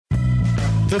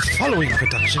The following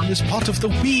production is part of the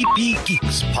We Be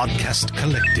Geeks podcast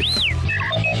collective.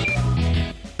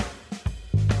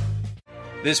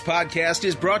 This podcast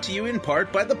is brought to you in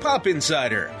part by the Pop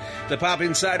Insider. The Pop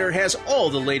Insider has all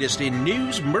the latest in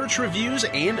news, merch reviews,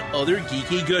 and other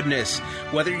geeky goodness.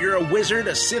 Whether you're a wizard,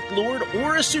 a Sith Lord,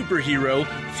 or a superhero,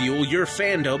 fuel your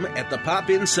fandom at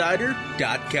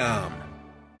thepopinsider.com.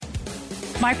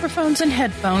 Microphones and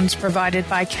headphones provided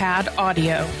by CAD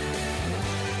Audio.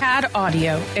 CAD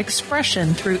Audio,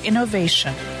 expression through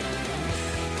innovation.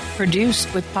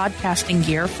 Produced with podcasting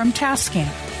gear from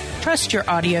Tascam. Trust your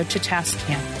audio to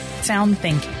Tascam. Sound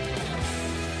thinking.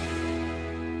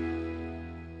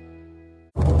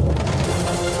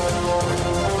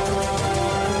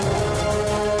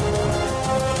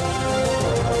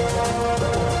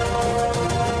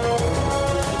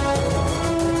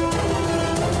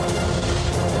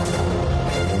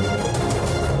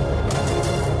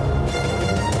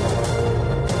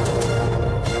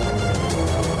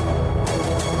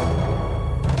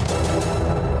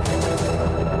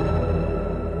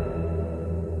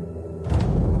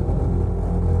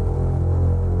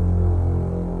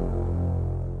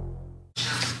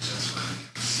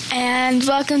 And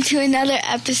welcome to another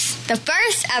episode, the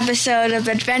first episode of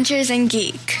Adventures in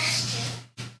Geek.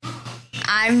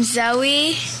 I'm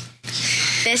Zoe.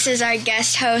 This is our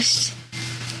guest host,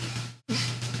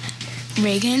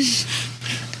 Reagan.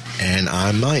 And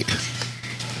I'm Mike.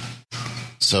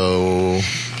 So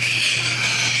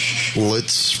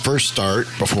let's first start,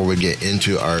 before we get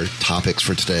into our topics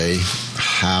for today,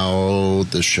 how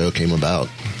the show came about.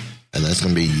 And that's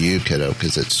going to be you, kiddo,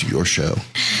 because it's your show.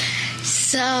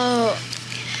 So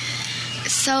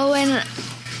when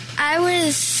I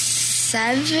was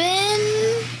 7,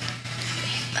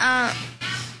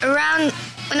 around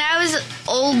when I was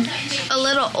a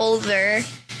little older,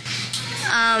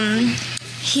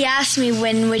 he asked me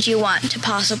when would you want to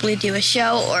possibly do a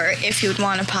show, or if you would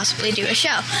want to possibly do a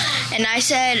show. And I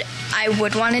said I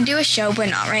would want to do a show, but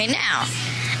not right now.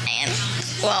 And,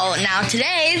 well, now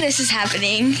today this is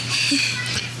happening.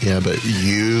 Yeah, but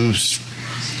you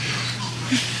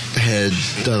had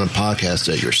done a podcast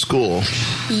at your school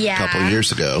a couple of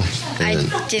years ago. I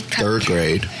did third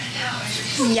grade.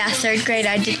 Yeah, third grade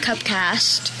I did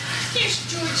Cupcast.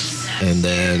 And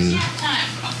then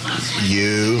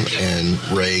you and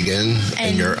Reagan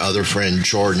and your other friend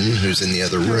Jordan, who's in the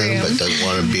other room but doesn't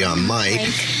want to be on mic,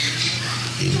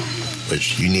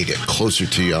 which you need to get closer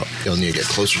to y'all need to get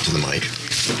closer to the mic.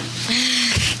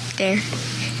 There.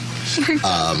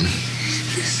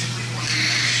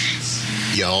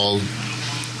 Y'all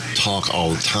talk all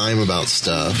the time about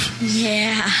stuff.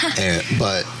 Yeah.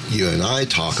 But you and I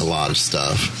talk a lot of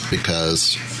stuff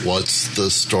because what's the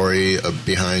story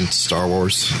behind Star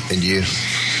Wars and you?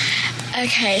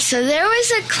 Okay, so there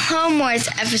was a Clone Wars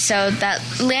episode that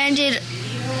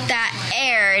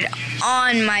aired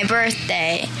on my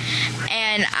birthday.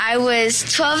 And I was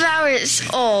 12 hours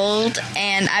old,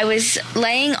 and I was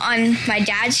laying on my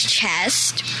dad's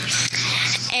chest,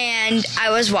 and I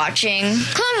was watching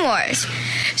Clone Wars.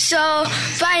 So,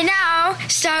 by now,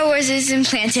 Star Wars is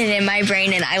implanted in my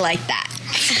brain, and I like that.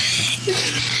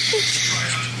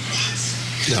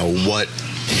 Now,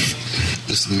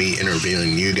 this is me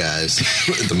interviewing you guys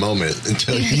at the moment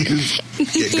until you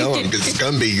get going, because it's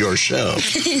going to be your show.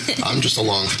 I'm just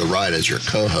along for the ride as your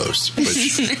co-host,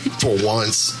 which, for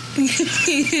once...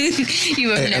 You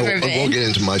have never been. We'll get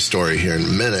into my story here in a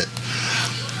minute.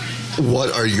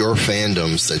 What are your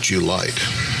fandoms that you like?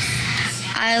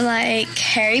 I like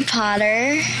Harry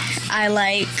Potter. I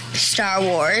like Star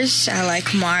Wars. I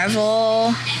like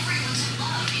Marvel.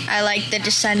 I like The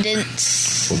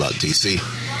Descendants. What about DC?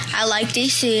 I like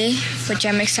DC, which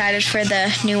I'm excited for the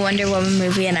new Wonder Woman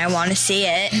movie, and I want to see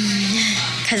it.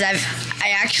 Because I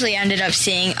actually ended up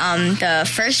seeing the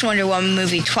first Wonder Woman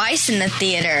movie twice in the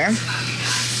theater.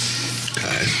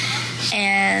 Okay.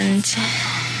 And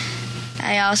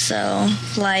I also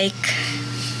like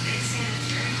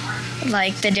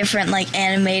the different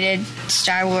animated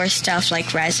Star Wars stuff, like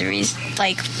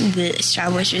the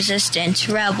Star Wars Resistance,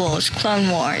 Rebels, Clone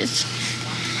Wars.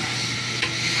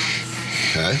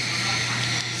 Okay.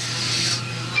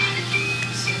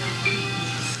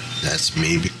 That's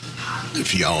me.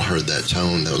 If y'all heard that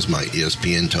tone, that was my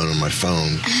ESPN tone on my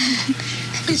phone.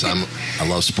 Because I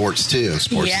love sports too.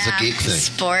 Sports is a geek thing.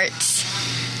 Sports,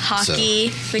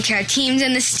 hockey, which are teams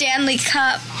in the Stanley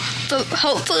Cup. But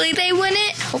hopefully they win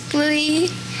it.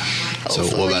 Hopefully. So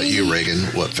what about you,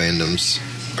 Reagan? What fandoms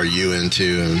are you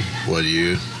into, and what do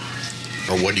you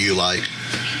like?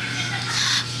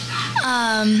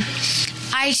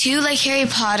 I too like Harry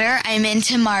Potter. I'm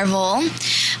into Marvel.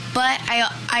 But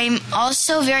I'm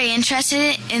also very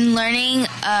interested in learning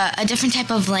a different type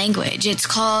of language. It's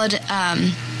called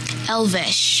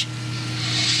Elvish.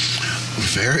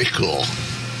 Very cool.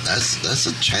 That's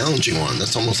a challenging one.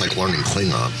 That's almost like learning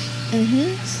Klingon.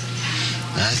 Mm-hmm.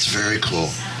 That's very cool.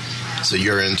 So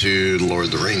you're into Lord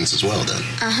of the Rings as well, then?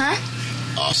 Uh-huh.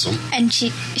 Awesome. And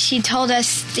she told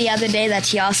us the other day that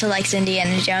she also likes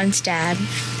Indiana Jones, Dad.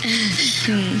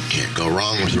 Can't go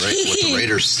wrong with the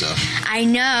Raiders stuff. I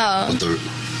know.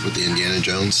 With the Indiana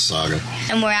Jones saga.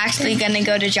 And we're actually going to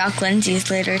go to Jock Lindsay's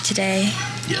later today.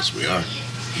 Yes, we are.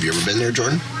 Have you ever been there,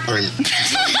 Jordan?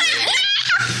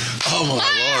 Oh, my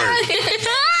Lord.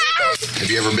 Have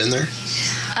you ever been there?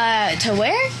 To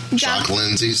where? Jock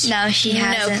Lindsay's? No, she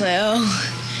hasn't. No clue.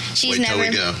 She's Wait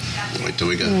till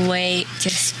we go. Wait,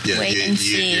 just wait and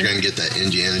see. You're going to get that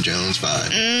Indiana Jones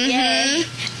vibe. Yay.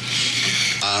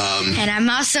 And I'm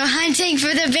also hunting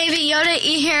for the Baby Yoda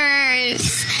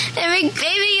ears. The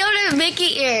Baby Yoda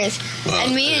Mickey ears. Well,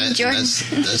 and me and Jordan.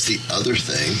 That's the other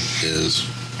thing is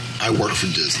I work for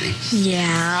Disney.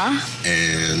 Yeah.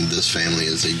 And this family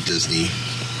is a Disney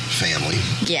family.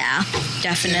 Yeah,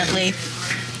 definitely.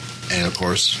 And of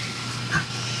course,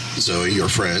 Zoe, your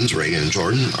friends, Reagan and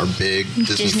Jordan, are big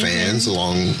Disney fans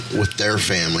along with their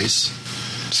families.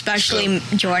 Especially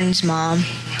Jordan's mom.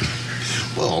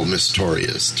 Well, Miss Tori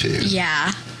is too.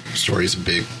 Yeah. Miss Tori's a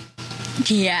big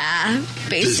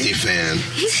Disney fan.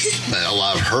 But a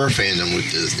lot of her fandom with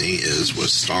Disney is with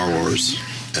Star Wars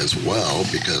as well,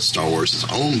 because Star Wars is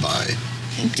owned by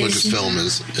Lucasfilm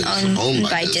is owned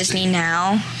by Disney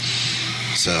now.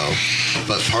 So,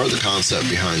 but part of the concept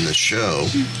behind this show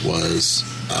was,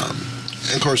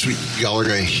 and of course, y'all are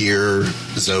going to hear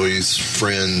Zoe's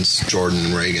friends, Jordan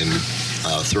and Reagan,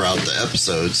 throughout the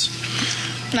episodes.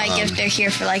 Like if they're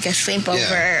here for like a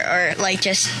sleepover or like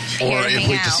just here or to if hang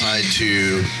we out. decide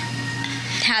to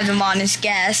have them on as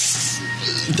guests.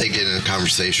 They get in a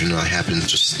conversation and I happen to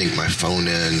just sneak my phone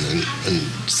in and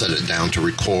set it down to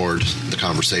record the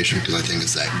conversation because I think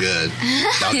it's that good.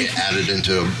 That'll get added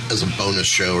into as a bonus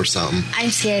show or something.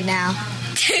 I'm scared now.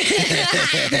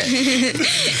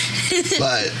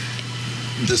 But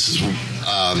this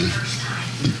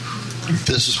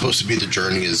is supposed to be the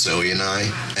journey of Zoe and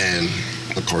I, and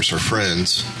of course her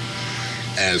friends,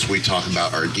 as we talk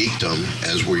about our geekdom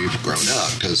as we've grown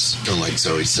up. Because, like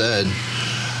Zoe said,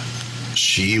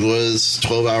 she was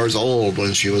 12 hours old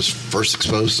when she was first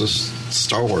exposed to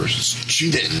Star Wars. She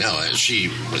didn't know it.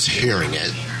 She was hearing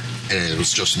it, and it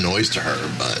was just noise to her,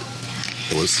 but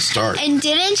it was the start. And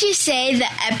didn't you say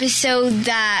the episode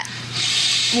that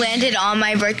landed on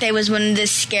my birthday was one of the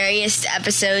scariest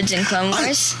episodes in Clone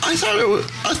Wars? I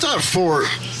thought for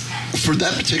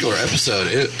that particular episode,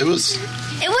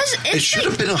 it should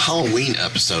have been a Halloween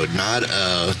episode, not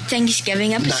a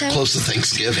Thanksgiving episode. Not close to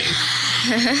Thanksgiving.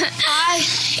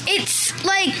 It's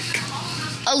like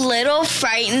a little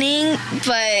frightening,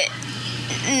 but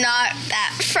not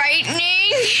that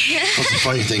frightening. But the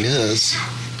funny thing is,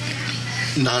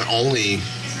 not only,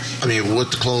 I mean,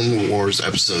 with the Clone Wars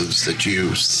episodes that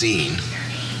you've seen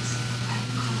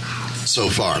so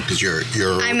far, because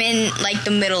I'm in like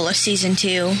the middle of season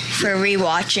 2 for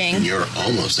rewatching. You're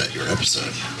almost at your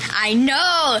episode. I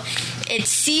know. It's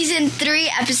season 3,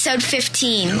 episode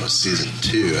 15. No, it's season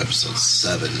 2, episode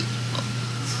 7.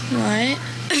 What?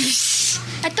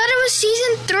 I thought it was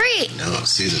season 3. No,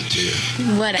 it's season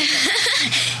 2. Whatever.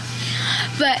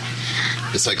 But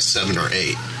it's like 7 or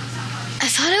 8. I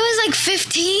thought it was like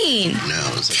 15.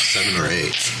 No, it's like 7 or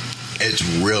 8. It's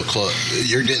real close.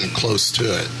 You're getting close to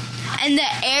it. And the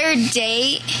air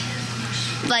date,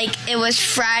 like, it was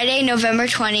Friday, November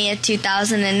 20th,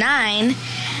 2009.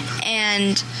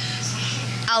 And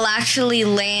I'll actually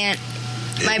land...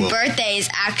 My birthday is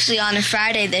actually on a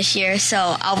Friday this year,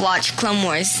 so I'll watch Clone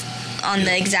Wars on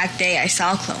the exact day I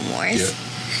saw Clone Wars. Yep.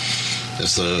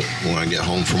 That's when I get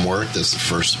home from work, that's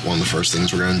one of the first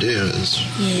things we're going to do is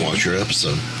watch your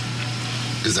episode.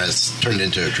 Because that's turned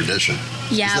into a tradition.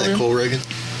 Yeah. Isn't that cool, Reagan?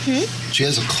 She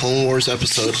has a Clone Wars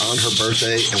episode on her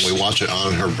birthday, and we watch it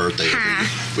on her birthday every year.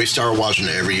 We start watching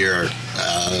it every year.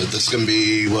 This is going to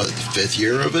be, the 5th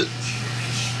year of it?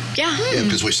 Yeah. Yeah,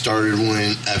 because we started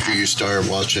after you started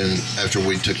watching, after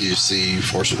we took you to see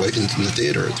Force Awakens in the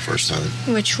theater the first time.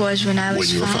 Which was when I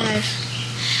was 5.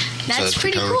 That's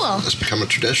pretty cool. It's become a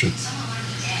tradition.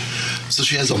 So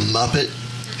she has a Muppet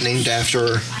named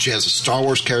after her. She has a Star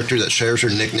Wars character that shares her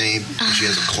nickname. She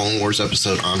has a Clone Wars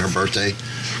episode on her birthday.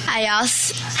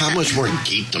 How much more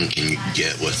geekdom can you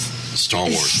get with Star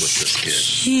Wars with this kid?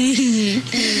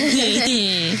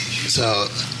 So,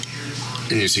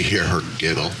 and you see hear her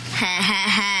giggle.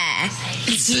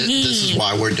 This is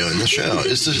why we're doing the show,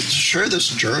 is to share this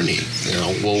journey. You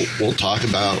know, we'll talk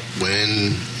about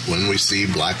when we see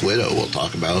Black Widow. We'll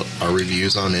talk about our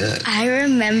reviews on it. I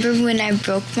remember when I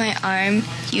broke my arm,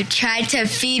 you tried to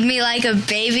feed me like a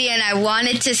baby, and I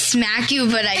wanted to smack you,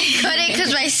 but I couldn't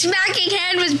because my smacking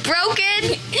hand was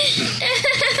broken.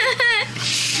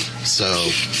 So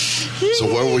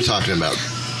what are we talking about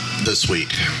this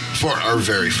week for our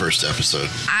very first episode?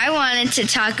 I wanted to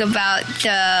talk about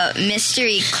the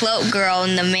mystery cloak girl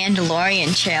in the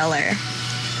Mandalorian trailer.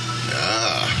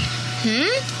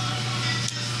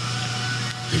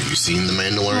 Have you seen the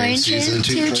Mandalorian season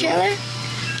 2 trailer?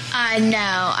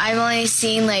 No, I've only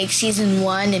seen like season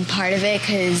 1 and part of it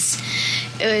because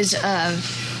it was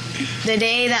the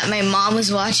day that my mom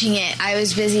was watching it. I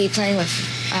was busy playing with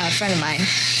a friend of mine.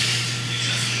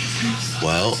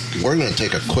 Well, we're going to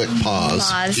take a quick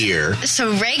pause here.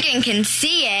 So Reagan can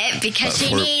see it because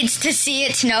she needs to see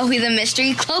it to know who the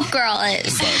mystery cloak girl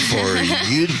is.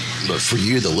 But for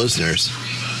you, the listeners,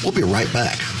 we'll be right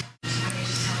back.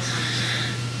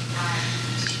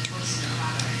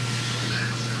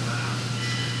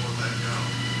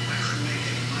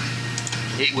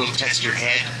 It will test your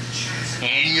head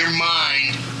and your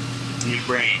mind and your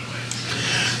brain.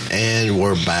 And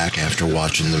we're back after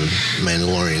watching the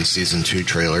Mandalorian Season 2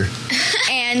 trailer.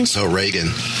 And so,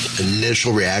 Reagan,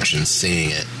 initial reaction seeing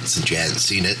it, since you hadn't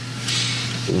seen it,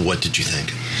 what did you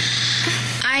think?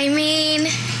 I mean,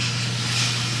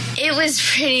 it was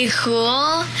pretty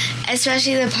cool,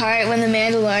 especially the part when the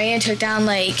Mandalorian took down,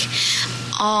 like,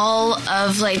 all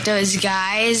of, like, those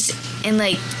guys and,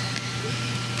 like...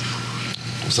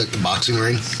 It's like the boxing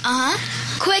ring? Uh-huh.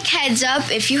 Quick heads up,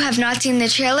 if you have not seen the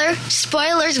trailer,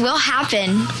 spoilers will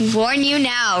happen. Warn you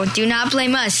now. Do not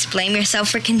blame us. Blame yourself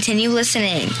for continue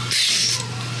listening.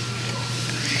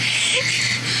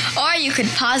 Or you could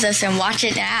pause us and watch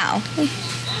it now.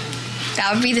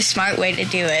 That would be the smart way to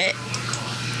do it.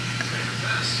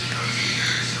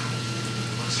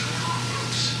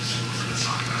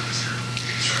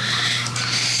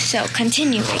 So,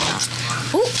 continue right now.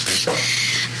 Oops.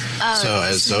 So,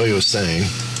 as Zoe was saying...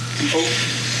 Oh,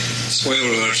 spoiler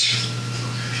alert.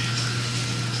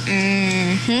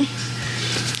 Mm-hmm.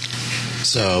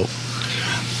 So,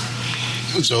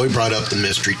 Zoe brought up the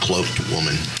mystery cloaked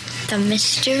woman. The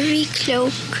mystery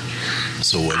cloak.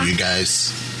 So, what do you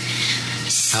guys...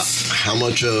 How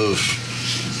much of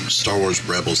Star Wars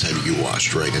Rebels have you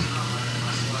watched, Reagan?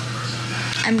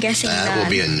 I'm guessing that will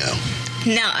be a no.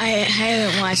 No, I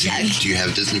haven't watched that. Do you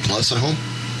have Disney Plus at home?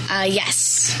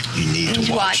 Yes. You need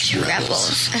to watch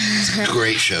Rebels. It's a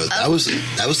great show. That was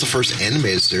the first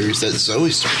animated series that Zoe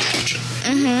started watching.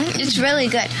 Mm-hmm. It's really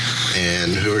good.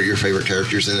 And who are your favorite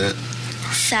characters in it?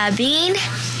 Sabine,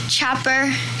 Chopper,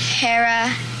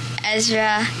 Hera,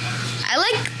 Ezra. I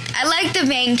like the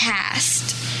main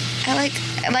cast. I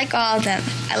like all of them.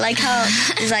 I like how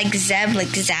like Zeb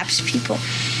zaps people.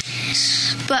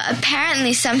 But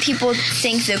apparently some people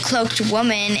think the cloaked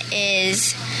woman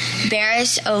is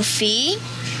Barriss Offee.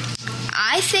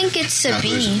 I think it's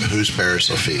Sabine. Who's Barriss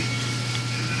Offee?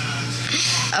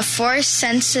 A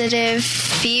force-sensitive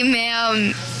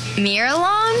female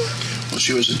Miralon? Well,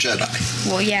 she was a Jedi.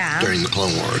 Well, yeah. During the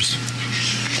Clone Wars.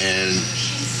 And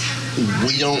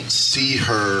we don't see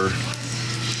her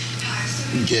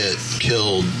get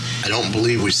killed. I don't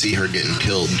believe we see her getting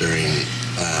killed during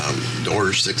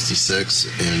Order 66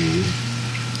 in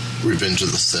Revenge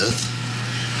of the Sith.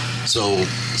 So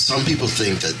some people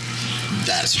think that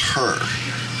that's her.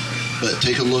 But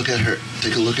take a look at her.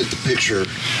 Take a look at the picture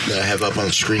that I have up on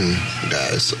screen,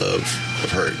 guys, of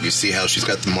her. You see how she's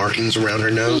got the markings around her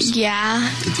nose?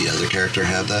 Yeah. Did the other character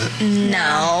have that?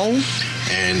 No.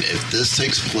 And if this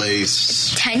takes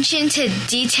place... Attention to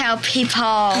detail,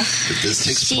 people. If this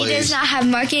takes place... She does not have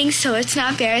markings, so it's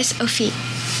not Barriss Offee.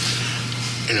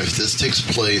 And if this takes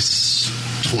place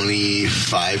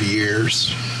 25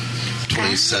 years,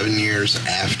 27 years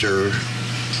after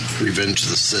Revenge of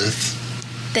the Sith...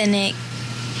 Then it...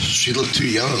 She looked too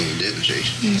young, didn't she?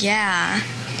 Yeah.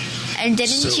 And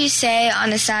didn't you say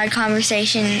on a side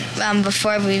conversation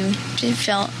before we did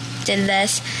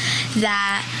this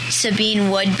that Sabine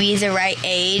would be the right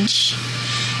age?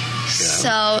 Yeah.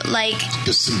 So, like...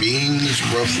 Because Sabine is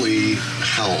roughly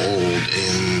how old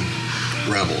in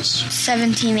Rebels?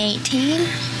 17, 18?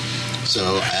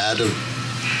 So add a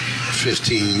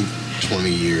 15, 20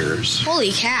 years.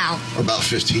 Holy cow. Or about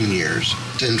 15 years.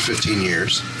 10, 15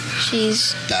 years.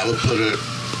 That would put it...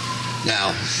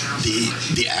 Now,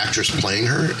 the actress playing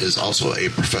her is also a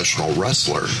professional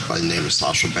wrestler by the name of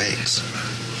Sasha Banks.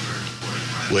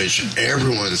 which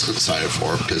everyone's excited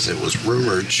for because it was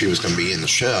rumored she was going to be in the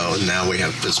show, and now we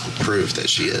have physical proof that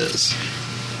she is.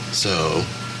 So,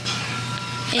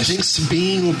 I think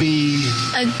Sabine will be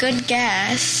a good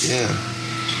guess. Yeah.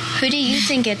 Who do you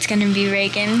think it's going to be,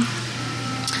 Reagan?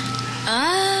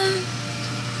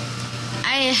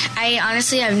 I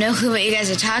honestly have no clue what you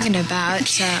guys are talking about,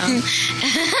 so.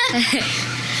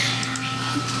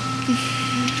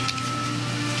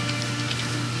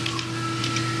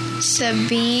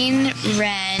 Sabine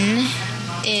Wren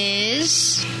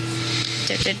is.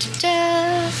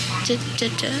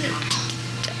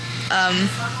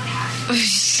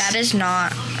 That is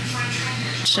not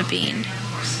Sabine.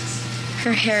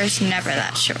 Her hair is never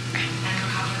that short.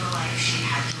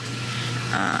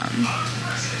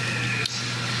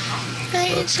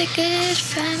 It's a good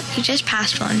fun. You just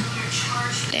passed one.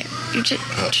 There. You just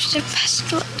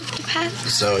passed one.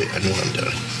 Zoe, I know what I'm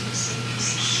doing.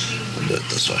 I'll do it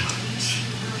this way.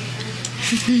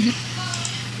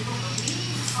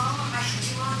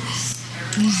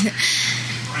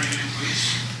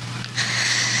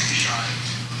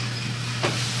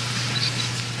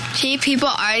 See, people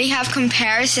already have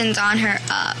comparisons on her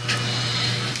up.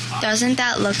 Doesn't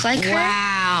that look like her?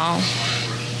 Wow.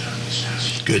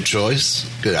 Good choice.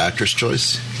 Good actress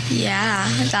choice. Yeah,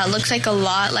 that looks like a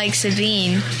lot like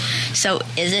Sabine. So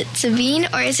is it Sabine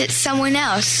or is it someone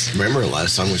else? Remember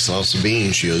last time we saw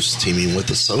Sabine, she was teaming with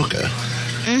Ahsoka.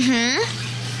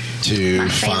 To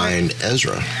find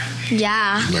Ezra.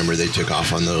 Yeah. Remember they took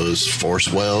off on those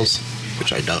Force Wells,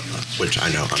 which I know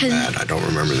I'm bad. I don't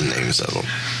remember the names of them.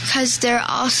 Because they're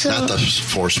also Not the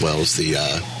Force Wells, the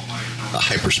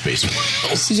hyperspace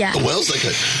wells. Yeah. The wells that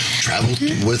could travel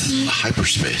with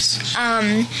hyperspace.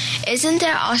 Isn't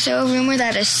there also a rumor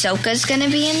that Ahsoka's gonna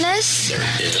be in this? There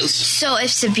is. So if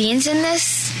Sabine's in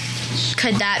this,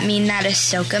 could that mean that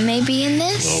Ahsoka may be in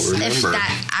this? Well, remember,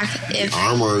 the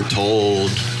armor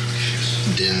told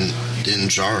Din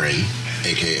Djarin,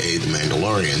 a.k.a. the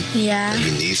Mandalorian, Yeah. that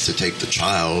he needs to take the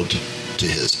child to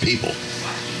his people.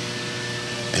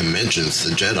 And mentions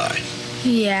the Jedi.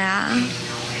 Yeah.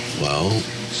 Well,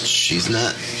 she's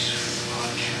not.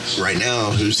 Right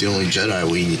now, who's the only Jedi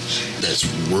that's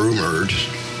rumored,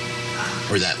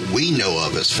 or that we know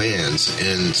of as fans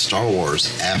in Star Wars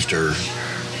after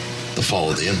the fall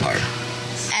of the Empire?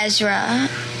 Ezra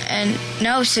and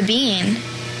Sabine.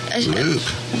 Luke.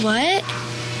 What?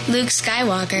 Luke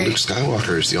Skywalker. Luke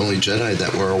Skywalker is the only Jedi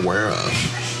that we're aware of.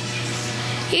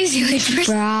 He's the only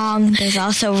person. Wrong. There's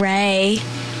also Rey.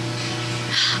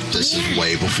 This is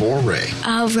way before Rey.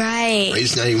 Oh, right.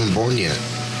 Rey's not even born yet.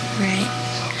 Right.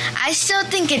 I still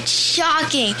think it's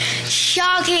shocking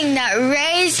that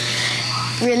Rey's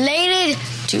related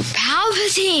to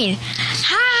Palpatine.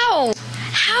 How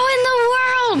in the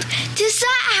world does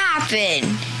that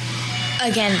happen?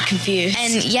 Again, confused.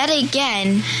 And yet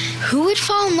again, who would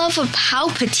fall in love with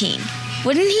Palpatine?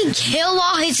 Wouldn't he kill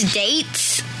all his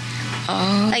dates?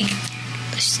 Like,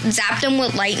 zap them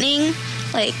with lightning?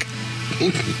 Like,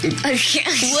 wouldn't he?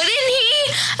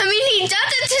 I mean, he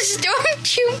does it to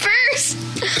stormtroopers.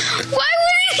 Why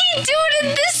wouldn't he do it in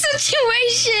this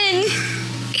situation?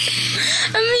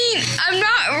 I mean, I'm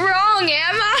not wrong,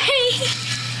 am I?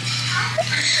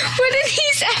 Wouldn't he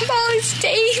zap all his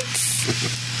dates?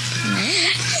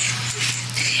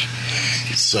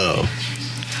 So,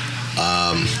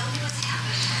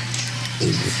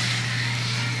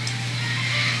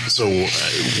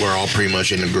 we're all pretty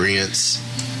much in agreement.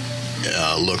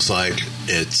 Looks like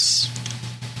it's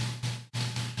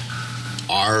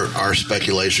our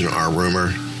speculation, our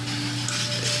rumor.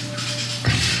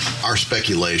 Our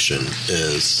speculation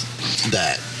is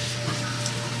that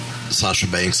Sasha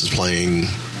Banks is playing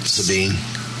Sabine.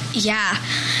 Yeah,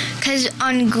 because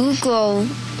on Google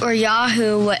or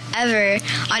Yahoo, whatever,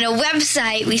 on a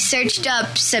website, we searched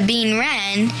up Sabine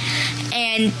Wren,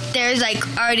 and there's like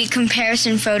already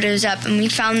comparison photos up, and we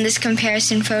found this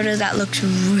comparison photo that looked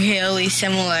really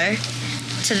similar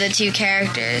to the two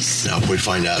characters. Now, if we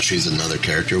find out she's another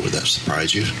character, would that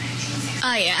surprise you?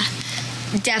 Oh, yeah.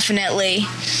 Definitely.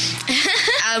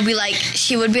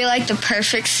 She would be like the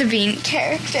perfect Sabine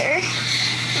character.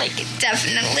 Like,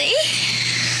 definitely.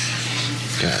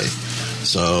 Okay.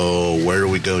 So, where do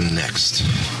we go next?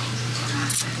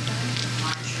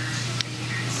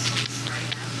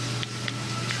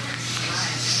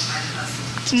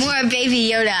 It's more Baby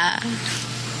Yoda.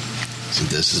 So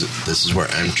this is where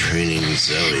I'm training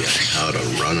Zoe on how to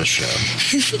run a show.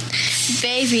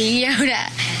 Baby Yoda.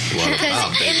 What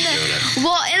about Baby Yoda?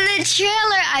 Well, in the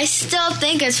trailer, I still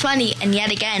think it's funny. And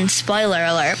yet again, spoiler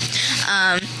alert.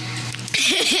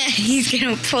 He's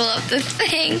gonna pull up the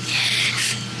thing.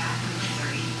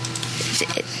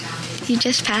 You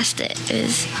just passed it. It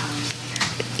was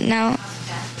no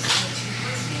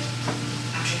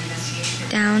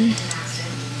down.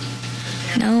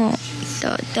 No,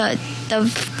 the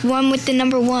one with the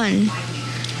number 1.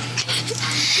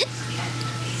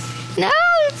 No,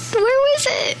 where was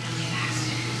it?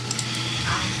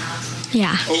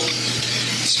 Yeah. Oh,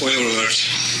 spoiler alert.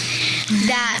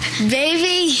 That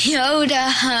Baby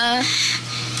Yoda,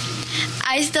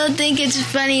 I still think it's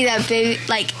funny that Baby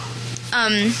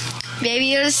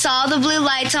Yoda saw the blue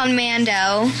lights on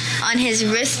Mando on his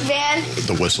wristband.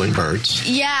 The whistling birds.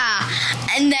 Yeah,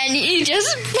 and then he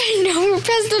just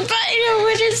pressed the button and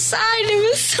went inside. It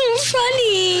was so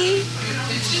funny.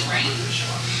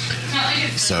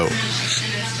 So,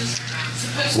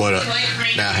 what?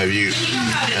 Now, have you?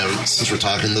 Since we're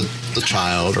talking the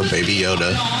child or Baby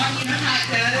Yoda,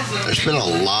 there's been a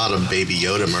lot of Baby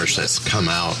Yoda merch that's come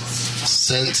out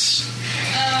since.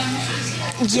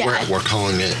 Yeah. We're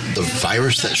calling it the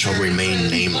virus that shall remain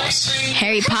nameless.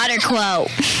 Harry Potter quote.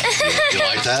 You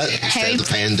like that? Instead of the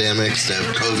pandemic, instead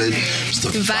of COVID, it's the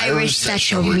virus that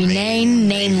shall remain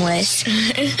nameless.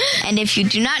 And if you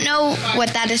do not know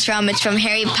what that is from, it's from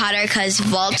Harry Potter, because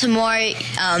Voldemort,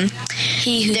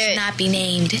 he who must not be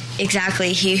named.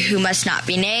 Exactly, he who must not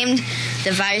be named.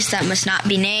 The virus that must not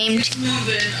be named.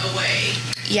 Moving away.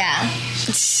 Yeah.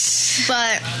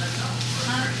 But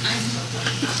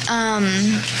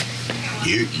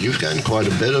you've gotten quite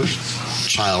a bit of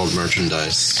child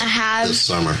merchandise. I have this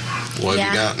summer. What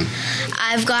have you gotten?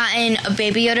 I've gotten a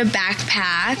Baby Yoda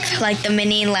backpack, like the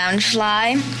mini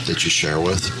Loungefly. That you share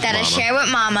with That Mama. I share with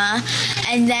Mama.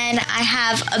 And then I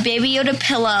have a Baby Yoda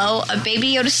pillow, a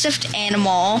Baby Yoda stuffed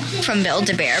animal from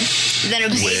Build-A-Bear. Then a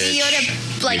Baby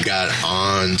Yoda, you got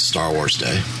on Star Wars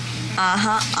Day.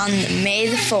 On May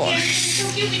the 4th.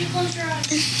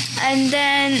 And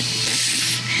then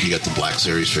You got the Black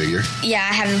Series figure. yeah,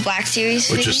 I have the Black Series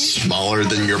Which figure. is smaller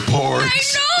than your pores. I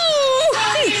know!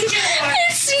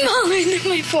 It's smaller than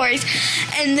my pores.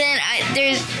 And then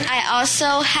I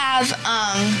also have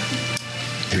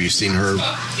Have you seen her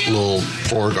little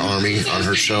Porg army on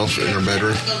her shelf in her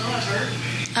bedroom?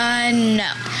 no.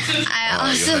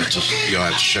 You'll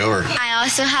have to show her. I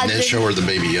also have And then show her the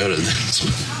Baby Yoda.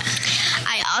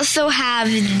 I also have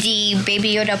the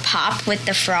Baby Yoda pop with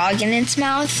the frog in its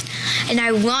mouth. And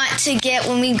I want to get,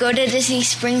 when we go to Disney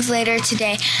Springs later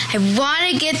today, I want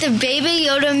to get the Baby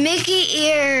Yoda Mickey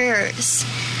ears.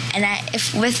 And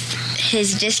if with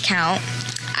his discount,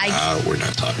 we're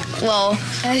not talking about well,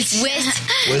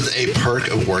 with a perk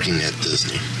of working at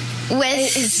Disney.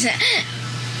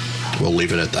 We'll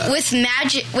leave it at that. With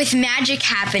magic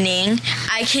happening,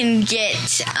 I can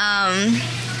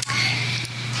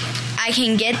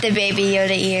get the Baby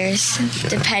Yoda ears,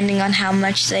 depending on how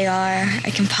much they are.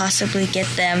 I can possibly get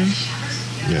them.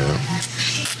 Yeah.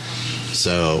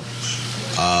 So,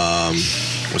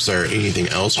 was there anything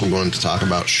else we're going to talk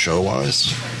about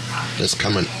show-wise that's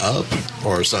coming up,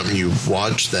 or something you've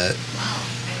watched that's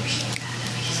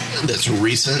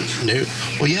recent, new?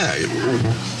 Well, yeah,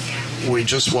 we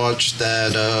just watched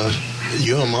that.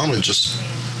 You and Mama just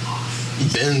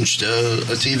binged a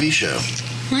TV show.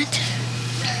 What?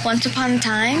 Once Upon a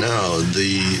Time? No,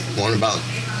 the one about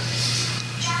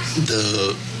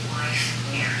the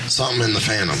something in the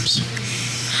Phantoms.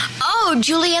 Oh,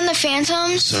 Julie and the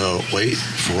Phantoms? So wait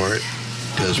for it,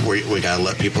 because we gotta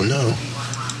let people know.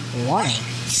 Warning,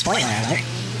 spoiler alert.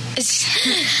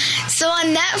 So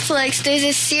on Netflix, there's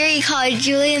a series called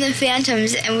Julie and the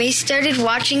Phantoms, and we started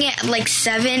watching it at like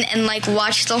 7 and like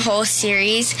watched the whole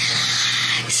series.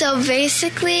 So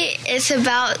basically, it's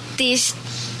about this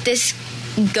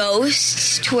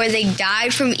ghosts where they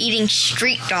died from eating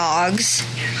street dogs.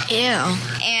 Ew.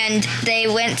 And they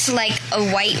went to like a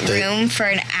white room for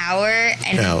an hour.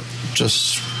 And Now,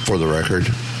 just for the record,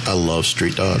 I love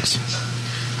street dogs.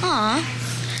 Aw.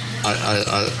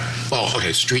 Well,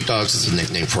 okay, street dogs is a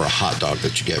nickname for a hot dog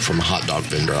that you get from a hot dog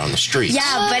vendor on the street.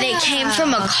 Yeah, but it came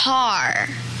from a car.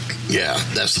 Yeah,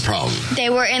 that's the problem.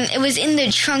 It was in the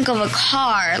trunk of a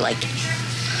car, like.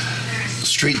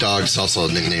 Street dog is also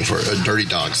a nickname for a dirty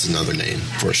dog is another name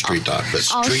for a street dog, but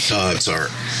street dogs are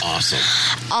awesome.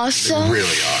 Also, they really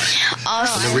are.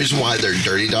 Also, and the reason why they're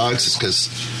dirty dogs is because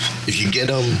if you get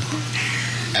them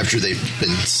after they've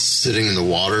been sitting in the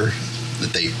water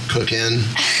that they cook in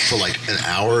for like an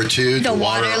hour or two, the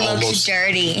water looks almost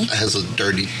dirty. Has a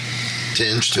dirty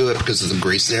tinge to it because of the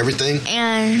grease and everything.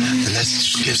 And that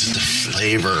just gives it the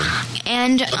flavor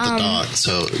and of the dog.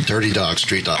 So, Dirty Dog,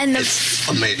 Street Dog. And it's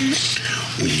amazing.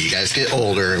 When you guys get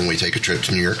older and we take a trip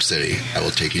to New York City, I will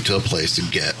take you to a place to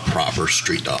get proper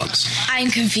street dogs.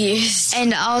 I'm confused.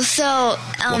 And also,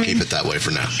 we'll keep it that way for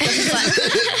now.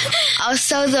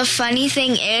 Also, the funny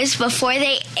thing is, before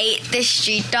they ate the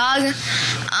street dog,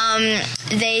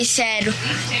 they said,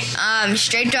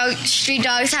 street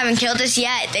dogs haven't killed us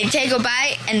yet. They take a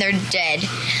bite and they're dead.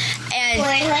 And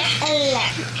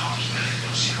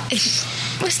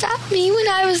was that me when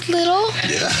I was little?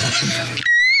 Yeah.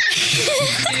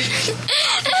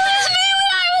 That was me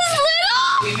when I was little.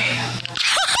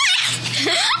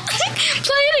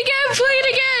 Play it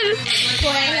again.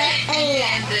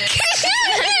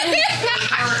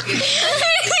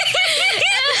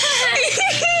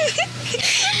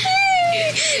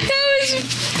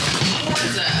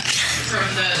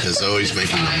 Because Zoe's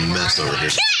making a mess over here.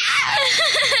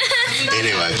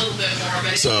 Anyway,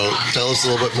 so tell us a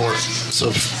little bit more.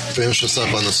 So finish us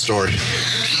up on the story.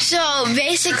 So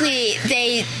basically,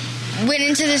 they went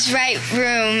into this right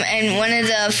room, and one of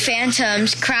the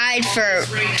phantoms cried for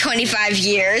 25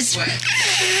 years.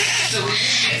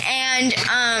 And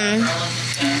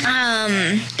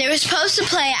they were supposed to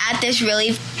play at this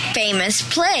really famous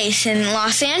place in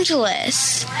Los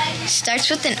Angeles. Starts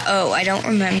with an O. I don't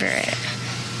remember it.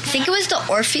 I think it was the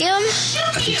Orpheum.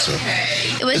 I think so.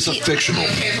 It's a fictional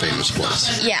famous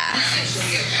place. Yeah.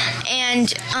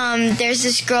 And there's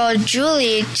this girl,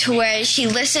 Julie, to where she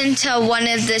listened to one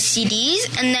of the CDs,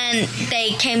 and then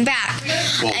they came back.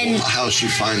 Well, and how did she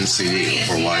find the CD,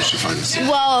 or why did she find the CD?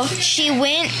 Well, she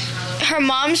went her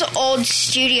mom's old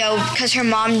studio because her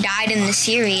mom died in the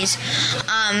series.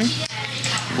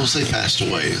 We'll say passed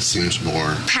away. It seems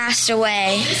more Passed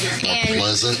away. more And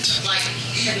pleasant.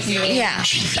 yeah.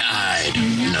 She died.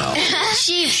 No.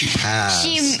 She passed.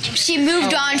 She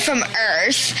moved on from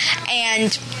Earth,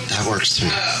 and That works too.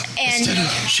 And Instead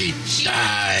of she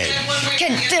died.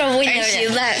 And she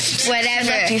left.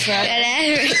 Whatever.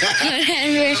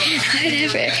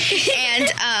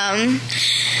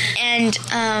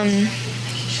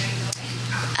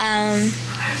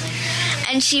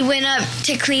 And she went up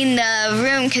to clean the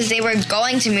room because they were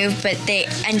going to move, but they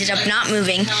ended up not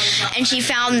moving. And she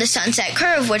found the Sunset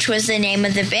Curve, which was the name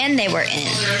of the band they were in.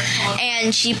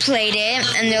 And she played it,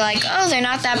 and they're like, oh, they're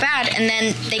not that bad. And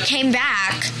then they came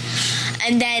back,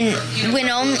 and then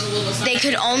they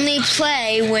could only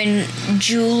play when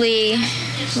Julie,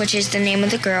 which is the name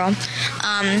of the girl,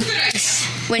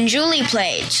 when Julie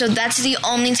played. So that's the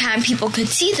only time people could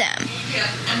see them.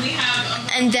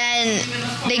 And then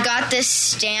they got this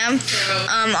stamp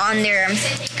on their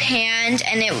hand,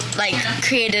 and it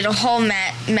created a whole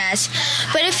mess.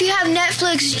 But if you have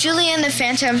Netflix, Julie and the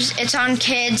Phantoms, it's on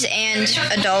kids and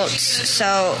adults,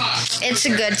 so it's a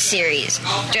good series.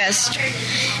 Just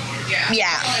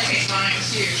yeah.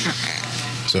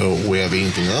 So we have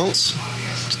anything else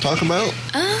to talk about?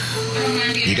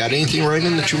 You got anything right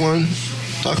in that you want to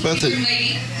talk about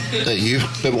that you've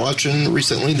been watching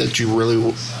recently that you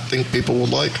really think people would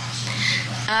like?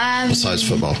 Besides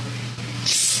football.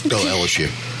 Go LSU.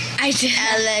 I do.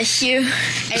 LSU.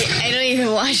 I don't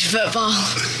even watch football.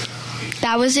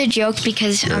 That was a joke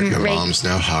because your mom's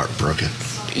now heartbroken.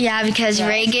 Yeah, because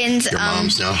Reagan's your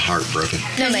mom's now heartbroken.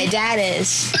 No, my dad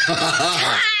is.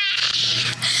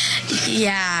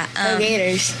 Yeah. Go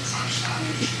Gators.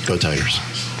 Go Tigers.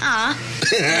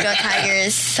 Go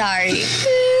Tigers. Sorry.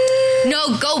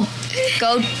 No, go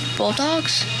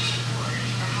Bulldogs.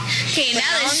 Okay,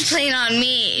 now this is playing on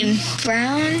me.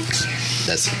 Browns.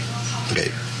 That's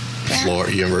okay.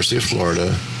 University of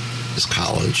Florida is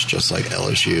college, just like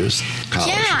LSU is college.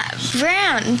 Yeah,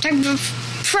 Brown. I'm talking about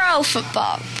pro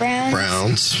football.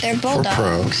 Browns. They're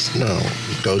Bulldogs. For pro. No,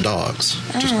 go Dogs.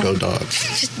 Just go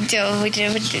Dogs. That's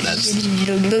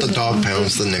the Dog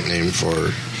Pound's the nickname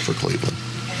for Cleveland.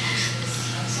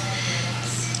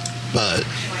 But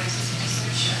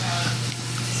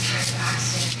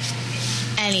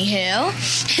anywho.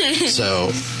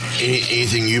 So,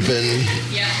 anything you've been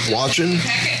watching?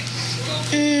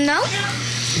 No.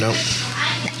 Nope.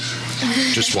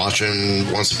 Just watching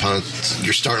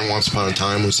you're starting Once Upon a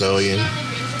Time with Zoe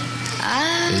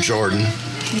and Jordan.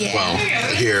 Yeah. Well,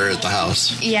 here at the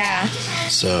house. Yeah.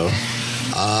 So,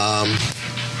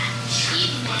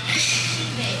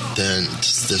 then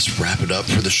does this wrap it up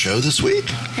for the show this week?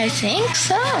 I think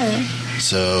so.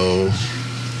 So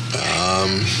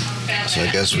I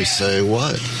guess we say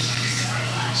what?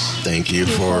 Thank you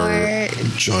for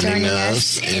joining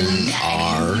us in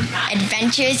our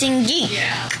Adventures in Geek.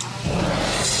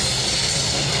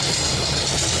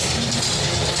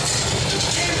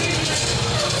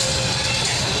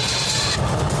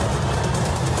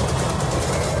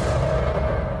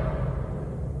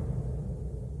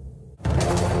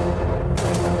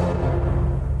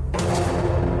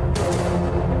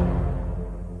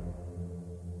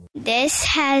 This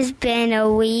has been a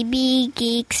Weeby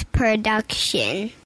Geeks production.